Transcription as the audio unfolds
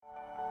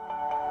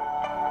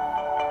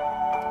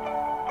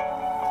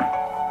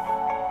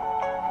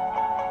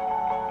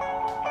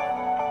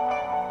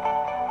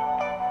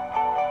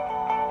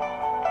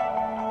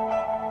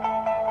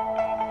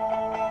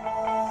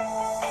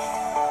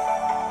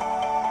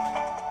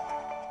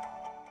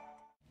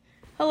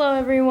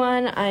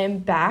everyone. I am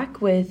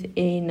back with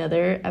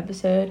another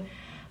episode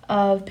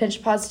of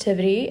Pinch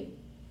Positivity,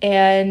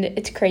 and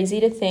it's crazy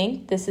to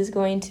think this is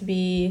going to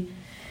be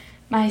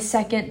my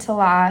second to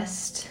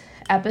last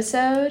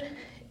episode,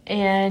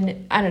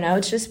 and I don't know,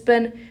 it's just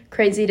been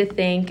crazy to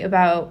think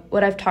about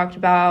what I've talked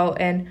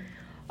about and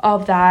all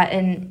of that,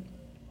 and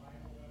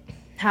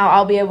how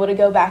I'll be able to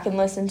go back and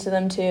listen to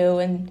them too,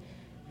 and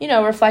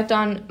reflect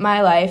on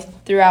my life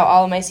throughout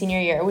all of my senior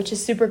year, which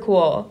is super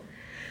cool.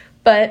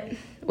 But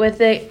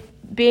with it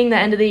being the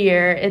end of the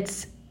year,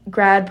 it's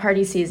grad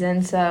party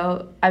season,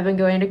 so I've been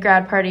going to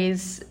grad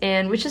parties,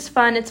 and which is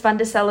fun. It's fun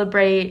to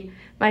celebrate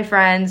my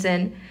friends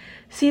and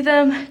see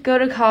them go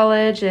to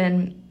college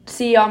and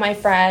see all my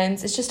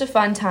friends. It's just a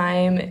fun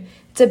time.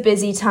 It's a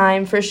busy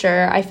time for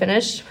sure. I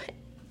finished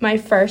my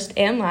first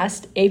and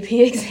last AP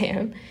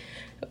exam.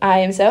 I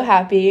am so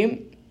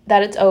happy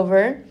that it's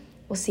over.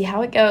 We'll see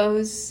how it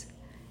goes.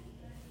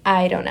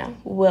 I don't know.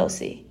 We'll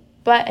see.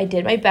 But I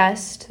did my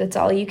best. That's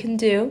all you can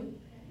do.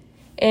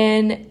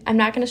 And I'm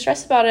not going to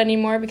stress about it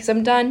anymore because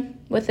I'm done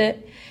with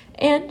it.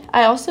 And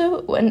I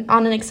also,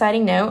 on an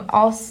exciting note,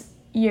 all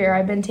year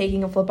I've been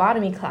taking a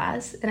phlebotomy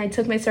class. And I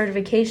took my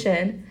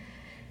certification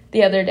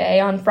the other day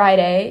on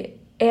Friday.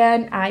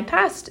 And I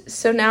passed.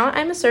 So now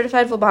I'm a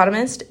certified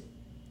phlebotomist,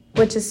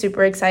 which is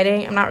super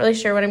exciting. I'm not really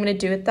sure what I'm going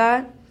to do with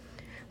that.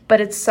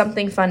 But it's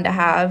something fun to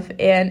have.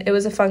 And it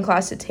was a fun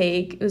class to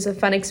take. It was a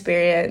fun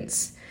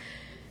experience.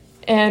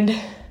 And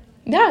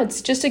yeah,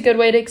 it's just a good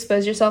way to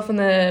expose yourself in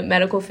the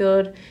medical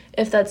field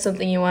if that's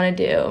something you want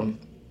to do.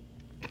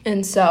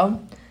 And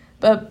so,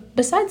 but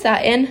besides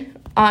that, and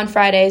on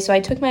Friday, so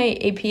I took my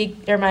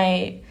AP or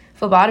my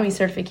phlebotomy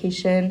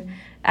certification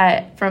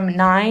from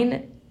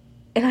 9,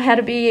 and I had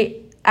to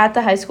be at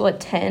the high school at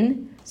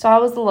 10. So I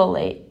was a little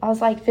late. I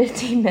was like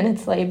 15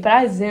 minutes late, but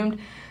I zoomed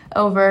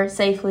over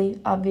safely,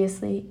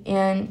 obviously,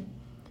 and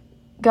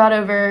got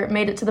over,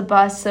 made it to the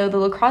bus so the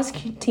lacrosse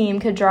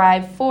team could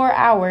drive 4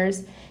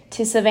 hours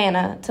to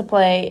Savannah to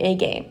play a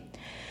game.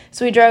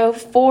 So we drove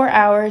 4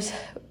 hours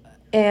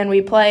and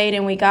we played,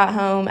 and we got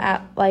home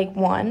at like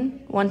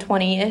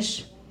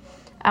 1:20-ish.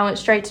 I went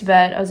straight to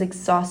bed. I was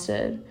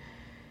exhausted.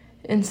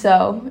 And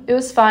so it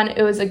was fun.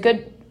 It was a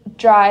good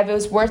drive. It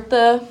was worth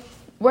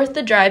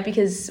the drive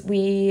because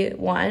we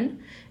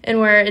won and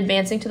we're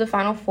advancing to the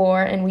Final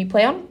Four, and we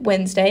play on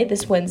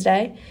this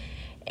Wednesday,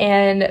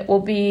 and we'll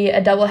be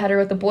a doubleheader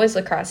with the boys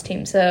lacrosse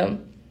team. So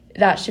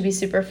that should be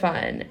super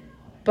fun.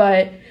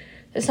 But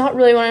it's not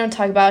really what I want to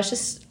talk about. It's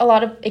just a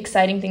lot of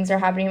exciting things are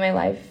happening in my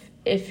life,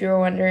 if you're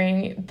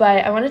wondering.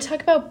 But I want to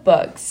talk about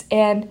books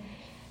and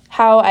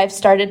how I've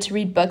started to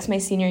read books my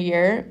senior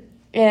year,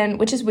 and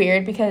which is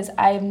weird because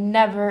I've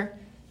never,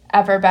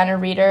 ever been a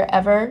reader,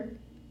 ever.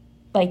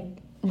 Like,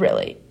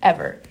 really,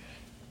 ever.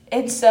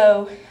 And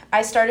so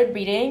I started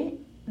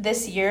reading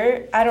this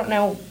year. I don't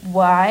know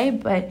why,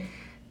 but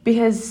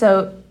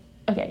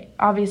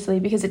obviously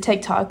because of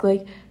TikTok,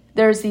 like,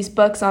 there's these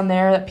books on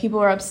there that people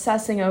are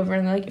obsessing over,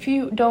 and they're like, if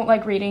you don't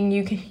like reading,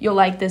 you'll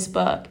like this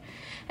book.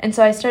 And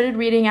so I started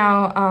reading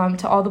out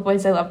To All the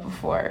Boys I Loved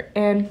Before,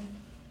 and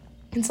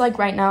it's like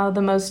right now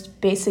the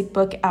most basic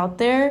book out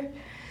there,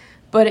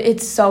 but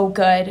it's so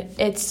good.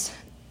 It's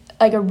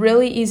like a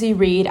really easy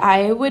read.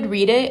 I would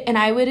read it, and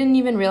I wouldn't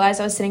even realize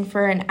I was sitting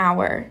for an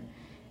hour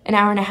and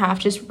a half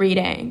just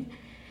reading.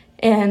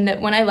 And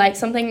when I like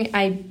something,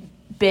 I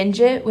binge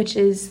it, which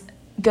is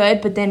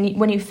good, but then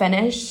when you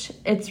finish,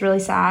 it's really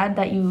sad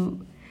that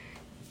you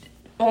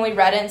only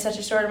read it in such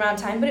a short amount of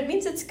time, but it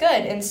means it's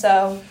good. And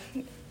so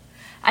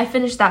I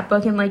finished that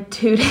book in like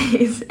 2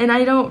 days, and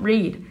I don't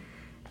read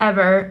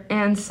ever.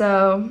 And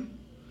so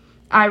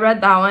I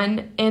read that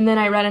one, and then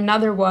I read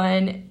another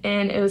one,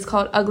 and it was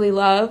called Ugly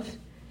Love,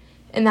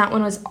 and that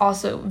one was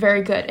also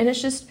very good. And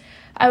it's just,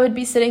 I would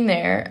be sitting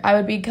there, I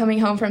would be coming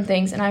home from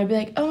things, and I would be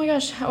like, oh my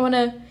gosh, I want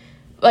to,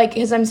 like,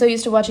 because I'm so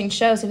used to watching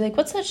shows, I'd be like,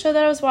 what's that show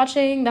that I was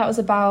watching that was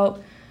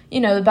about,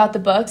 about the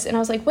books? And I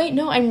was like, wait,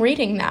 no, I'm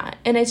reading that.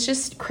 And it's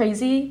just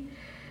crazy.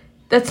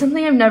 That's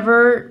something I've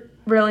never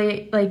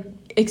really, like,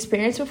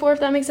 experienced before,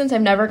 if that makes sense.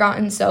 I've never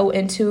gotten so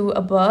into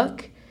a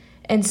book.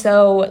 And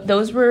so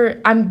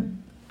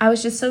I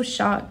was just so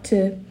shocked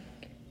to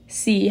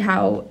see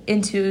how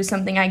into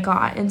something I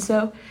got. And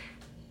so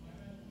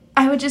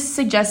I would just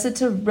suggest it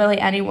to really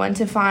anyone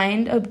to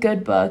find a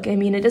good book. I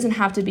mean, it doesn't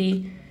have to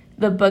be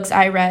the books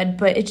I read,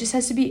 but it just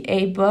has to be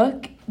a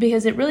book,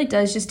 because it really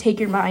does just take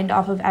your mind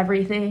off of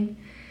everything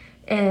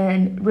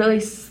and really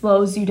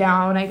slows you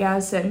down, I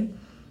guess, and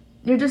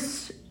you're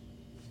just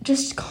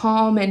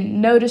calm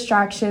and no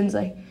distractions.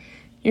 Like,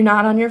 you're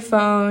not on your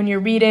phone, you're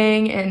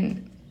reading,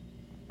 and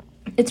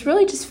it's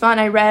really just fun.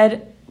 I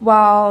read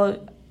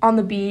while on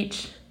the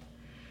beach,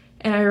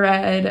 and I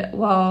read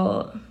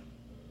while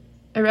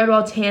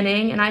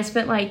tanning, and I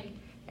spent like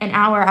an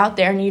hour out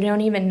there, and you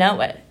don't even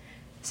know it.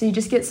 So you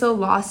just get so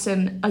lost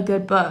in a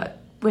good book,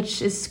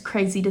 which is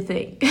crazy to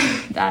think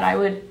that I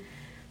would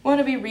want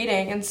to be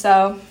reading. And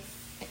so,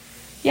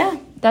 yeah,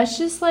 that's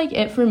just like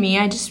it for me.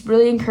 I just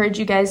really encourage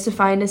you guys to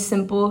find a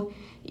simple,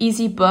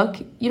 easy book.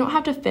 You don't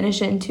have to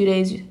finish it in 2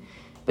 days,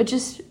 but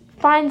just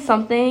find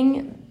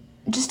something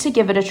just to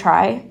give it a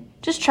try.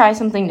 Just try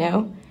something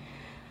new.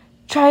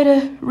 Try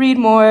to read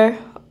more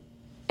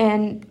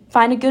and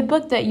find a good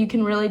book that you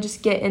can really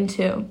just get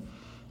into.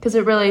 Because I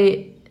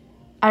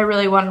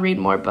really want to read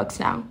more books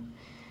now.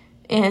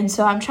 And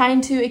so I'm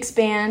trying to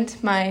expand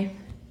my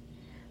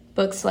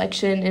book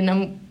selection, and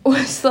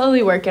I'm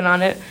slowly working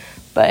on it.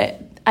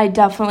 But I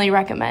definitely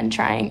recommend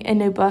trying a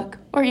new book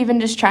or even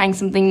just trying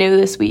something new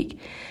this week.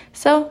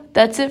 So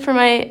that's it for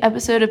my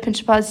episode of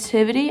Pinch of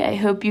Positivity. I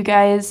hope you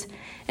guys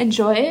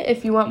enjoy it.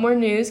 If you want more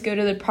news, go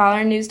to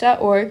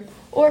theprowlernews.org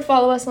or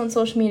follow us on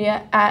social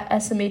media at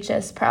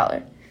SMHS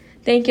Prowler.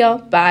 Thank y'all.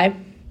 Bye.